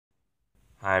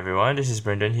Hi everyone, this is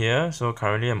Brendan here. So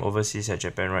currently I'm overseas at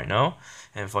Japan right now,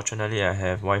 and fortunately I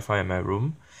have Wi-Fi in my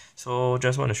room. So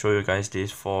just want to show you guys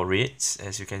these 4 raids.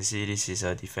 As you can see, this is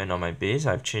a defend on my base.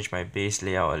 I've changed my base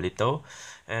layout a little,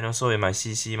 and also in my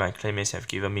CC, my claymates have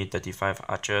given me 35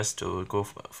 archers to go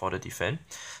for the defend.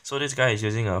 So this guy is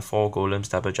using a 4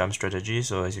 golems double jump strategy.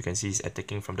 So as you can see, he's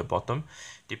attacking from the bottom,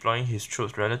 deploying his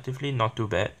troops relatively not too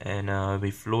bad, and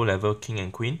with low level king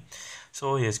and queen.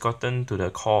 So he has gotten to the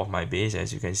core of my base,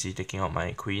 as you can see, taking out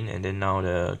my queen, and then now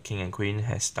the king and queen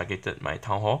has targeted my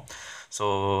town hall.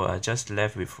 So I just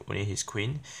left with only his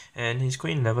queen, and his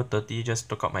queen level 30 just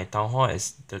took out my town hall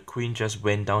as the queen just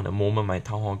went down the moment my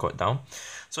town hall got down.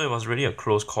 So it was really a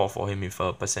close call for him with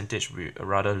a percentage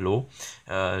rather low,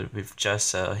 with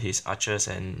just his archers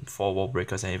and 4 wall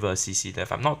breakers and even a CC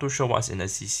left. I'm not too sure what's in the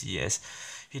CC as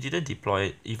he didn't deploy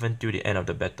it even till the end of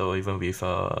the battle, even with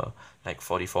like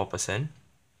 44%.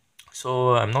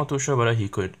 So I'm not too sure whether he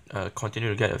could continue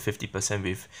to get a 50%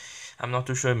 with. I'm not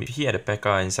too sure if he had a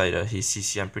p.e.k.k.play inside his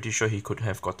CC. I'm pretty sure he could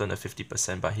have gotten a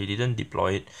 50%, but he didn't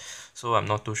deploy it. So I'm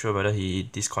not too sure whether he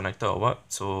disconnected or what.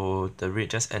 So the raid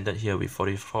just ended here with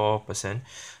 44%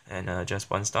 and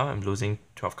just 1 star. I'm losing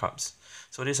 12 cups.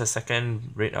 So this is a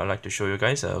second raid I'd like to show you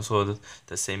guys. Also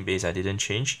the same base, I didn't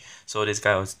change. So this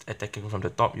guy was attacking from the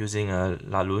top using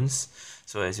Laloons.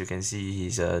 So as you can see,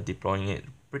 he's deploying it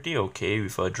pretty okay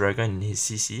with a dragon in his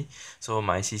CC. So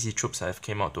my CC troops have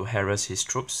came out to harass his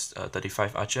troops,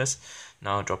 35 archers.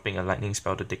 Now dropping a lightning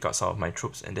spell to take out some of my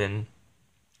troops, and then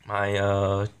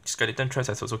my skeleton threats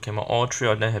has also came out. All 3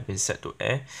 of them have been set to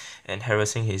air and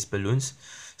harassing his balloons.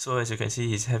 So as you can see,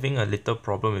 he's having a little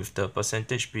problem with the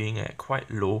percentage being at quite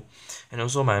low, and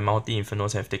also my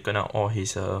multi-infernos have taken out all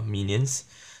his minions.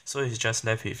 So he's just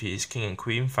left with his king and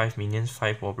queen, 5 minions,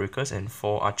 5 wall breakers, and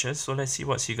 4 archers. So let's see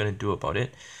what's he gonna do about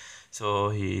it. So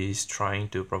he's trying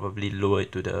to probably lower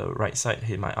it to the right side,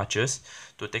 hit my archers,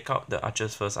 to take out the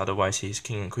archers first, otherwise his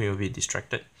king and queen will be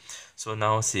distracted. So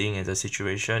now seeing in the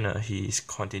situation, he's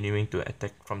continuing to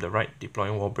attack from the right,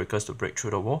 deploying wall breakers to break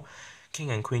through the wall.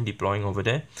 King and queen deploying over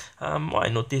there. What I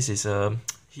noticed is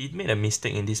he made a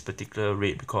mistake in this particular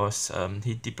raid because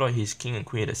he deployed his king and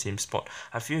queen at the same spot.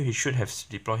 I feel he should have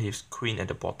deployed his queen at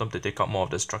the bottom to take out more of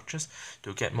the structures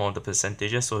to get more of the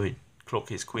percentages, so he cloaked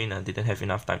his queen and didn't have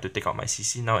enough time to take out my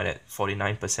CC, now at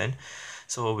 49%.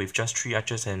 So with just 3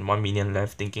 archers and 1 minion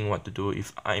left, thinking what to do.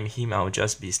 If I'm him, I'll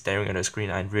just be staring at the screen.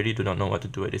 I really do not know what to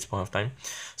do at this point of time.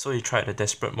 So he tried a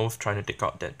desperate move trying to take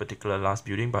out that particular last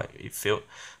building, but it failed.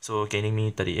 So gaining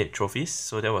me 38 trophies.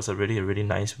 So that was a really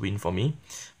nice win for me,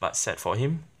 but sad for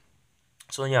him.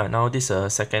 So yeah, now this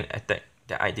second attack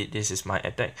that I did, this is my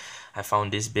attack. I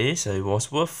found this base, it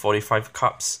was worth 45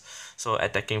 cups. So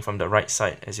attacking from the right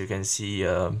side, as you can see,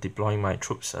 deploying my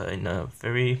troops in a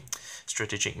very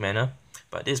strategic manner.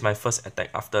 But this is my first attack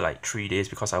after like 3 days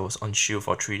because I was on shield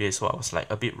for 3 days, so I was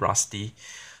like a bit rusty.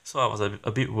 So I was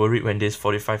a bit worried when this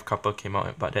 45 cupper came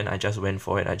out, but then I just went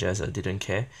for it. I just didn't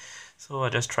care. So I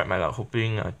just tried my luck,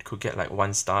 hoping I could get like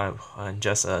 1 star and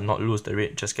just not lose the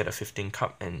raid, just get a 15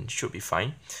 cup and should be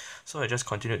fine. So I just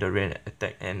continued the raid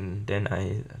attack, and then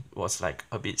I was like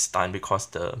a bit stunned because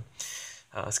the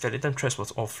skeleton threats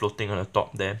was all floating on the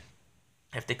top there.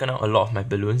 I've taken out a lot of my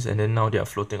balloons, and then now they are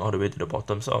floating all the way to the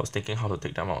bottom, so I was thinking how to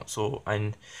take them out. So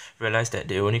I realized that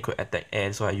they only could attack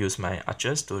air, so I used my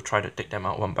archers to try to take them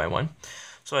out one by one.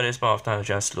 So at this point of time, I was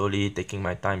just slowly taking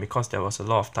my time because there was a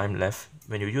lot of time left.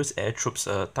 When you use air troops,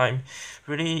 time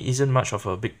really isn't much of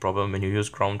a big problem. When you use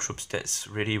ground troops, that's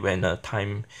really when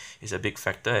time is a big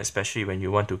factor, especially when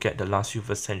you want to get the last few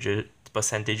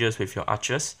percentages with your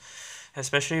archers.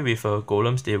 Especially with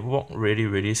golems, they walk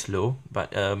really slow,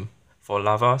 but for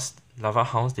lava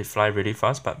hounds, they fly really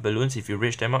fast, but balloons, if you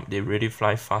reach them up, they really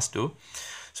fly fast too.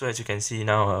 So as you can see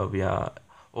now, we are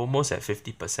almost at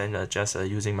 50%, just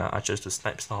using my archers to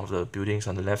snipe some of the buildings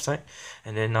on the left side,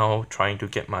 and then now trying to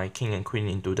get my king and queen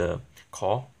into the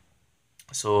core.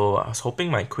 So I was hoping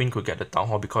my queen could get the town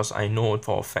hall because I know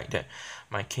for a fact that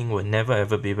my king will never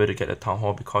ever be able to get the town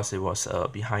hall because it was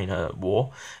behind a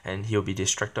wall and he'll be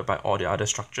distracted by all the other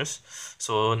structures.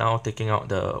 So now taking out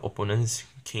the opponent's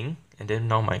king, and then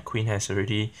now my queen has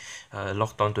already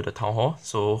locked onto the town hall.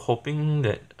 So hoping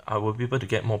that I will be able to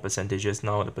get more percentages.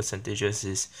 Now the percentages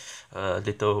is a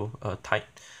little tight.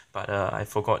 But I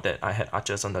forgot that I had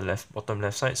archers on the bottom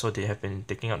left side, so they have been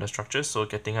taking out the structures, so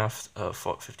getting us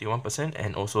for 51%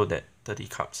 and also that 30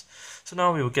 cups. So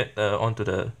now we will get on to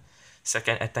the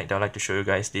second attack that I'd like to show you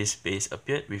guys. This base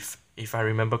appeared with, if I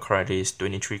remember correctly, is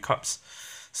 23 cups.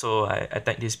 So I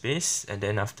attacked this base, and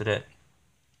then after that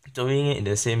doing it in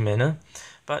the same manner.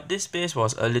 But this base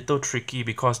was a little tricky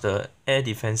because the air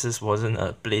defenses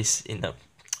wasn't placed in a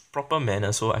proper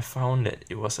manner, so I found that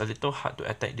it was a little hard to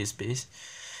attack this base.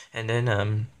 And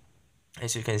then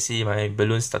as you can see, my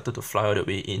balloon started to fly all the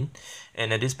way in,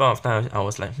 and at this point of time I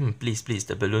was like, please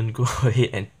the balloon go ahead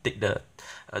and take the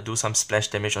do some splash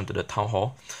damage onto the town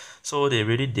hall. So they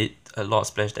really did a lot of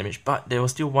splash damage, but there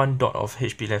was still 1 dot of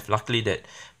HP left. Luckily that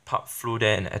pup flew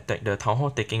there and attacked the town hall,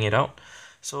 taking it out.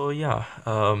 So yeah,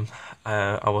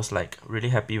 I was like really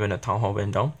happy when the town hall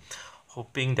went down,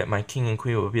 hoping that my king and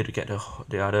queen will be able to get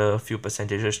the other few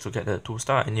percentages to get the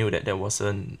 2-star. I knew that there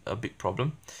wasn't a big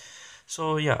problem.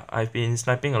 So yeah, I've been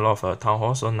sniping a lot of town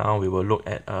hall, so now we will look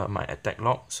at my attack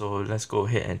log. So let's go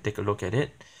ahead and take a look at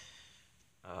it.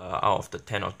 Out of the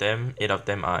 10 of them, 8 of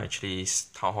them are actually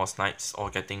town hall snipes, all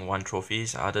getting 1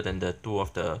 trophies, other than the 2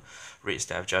 of the raids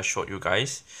that I've just showed you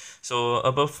guys. So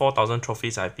above 4,000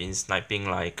 trophies, I've been sniping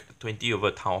like 20 over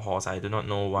town halls. I do not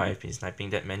know why I've been sniping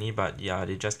that many, but yeah,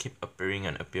 they just keep appearing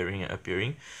and appearing and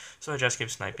appearing. So I just keep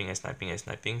sniping and sniping and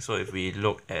sniping. So if we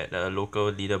look at the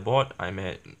local leaderboard, I'm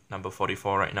at number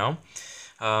 44 right now.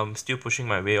 Still pushing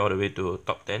my way all the way to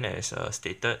top 10 as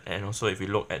stated. And also if we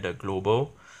look at the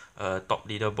global top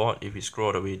leaderboard, if we scroll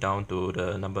all the way down to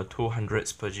the number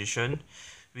 200s position,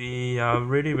 we are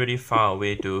really far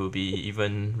away to be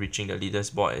even reaching the leaders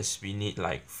board, as we need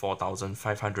like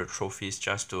 4,500 trophies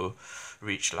just to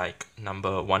reach like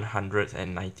number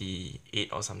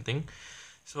 198 or something.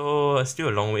 So still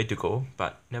a long way to go,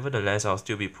 but nevertheless I'll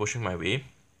still be pushing my way.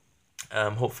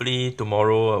 Hopefully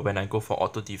tomorrow when I go for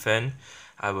auto defend,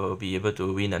 I will be able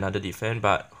to win another defend,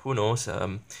 but who knows.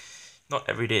 Not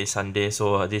every day is Sunday,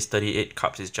 so this 38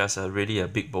 cups is just really a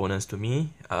big bonus to me.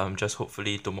 Just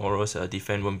hopefully tomorrow's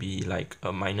defend won't be like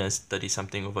a minus 30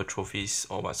 something over trophies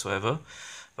or whatsoever.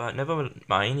 But never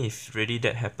mind, if really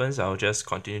that happens, I'll just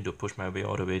continue to push my way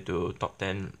all the way to top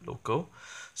 10 local.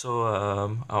 So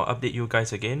I'll update you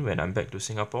guys again when I'm back to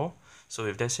Singapore. So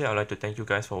with that said, I'd like to thank you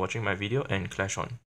guys for watching my video, and clash on.